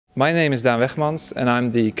My name is Daan Weggemans and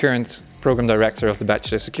I'm the current Program Director of the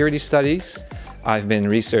Bachelor Security Studies. I've been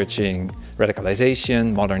researching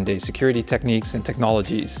radicalization, modern-day security techniques and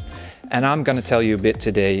technologies, and I'm going to tell you a bit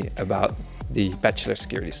today about the Bachelor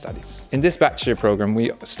Security Studies. In this bachelor program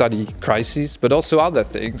we study crises, but also other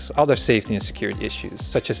things, other safety and security issues,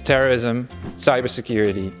 such as terrorism,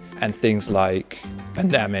 cybersecurity, and things like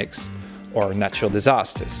pandemics or natural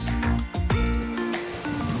disasters.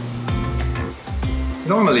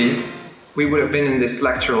 Normally, we would have been in this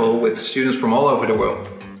lecture hall with students from all over the world.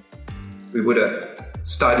 We would have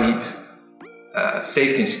studied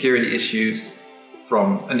safety and security issues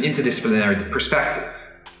from an interdisciplinary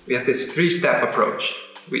perspective. We have this three-step approach.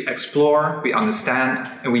 We explore, we understand,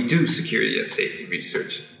 and we do security and safety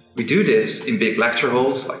research. We do this in big lecture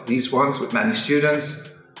halls like these ones with many students,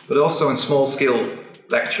 but also in small-scale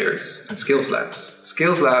lectures and skills labs.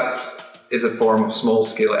 Skills labs is a form of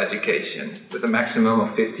small-scale education with a maximum of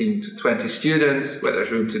 15 to 20 students, where there's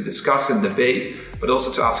room to discuss and debate, but also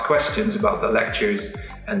to ask questions about the lectures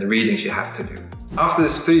and the readings you have to do. After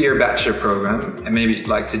this 3-year bachelor program, and maybe you'd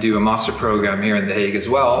like to do a master program here in The Hague as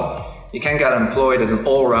well, you can get employed as an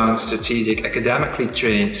all-round strategic, academically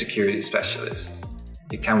trained security specialist.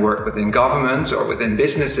 You can work within government or within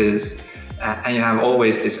businesses, and you have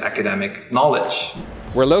always this academic knowledge.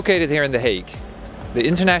 We're located here in The Hague, the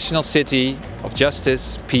international city of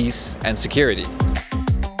justice, peace and security.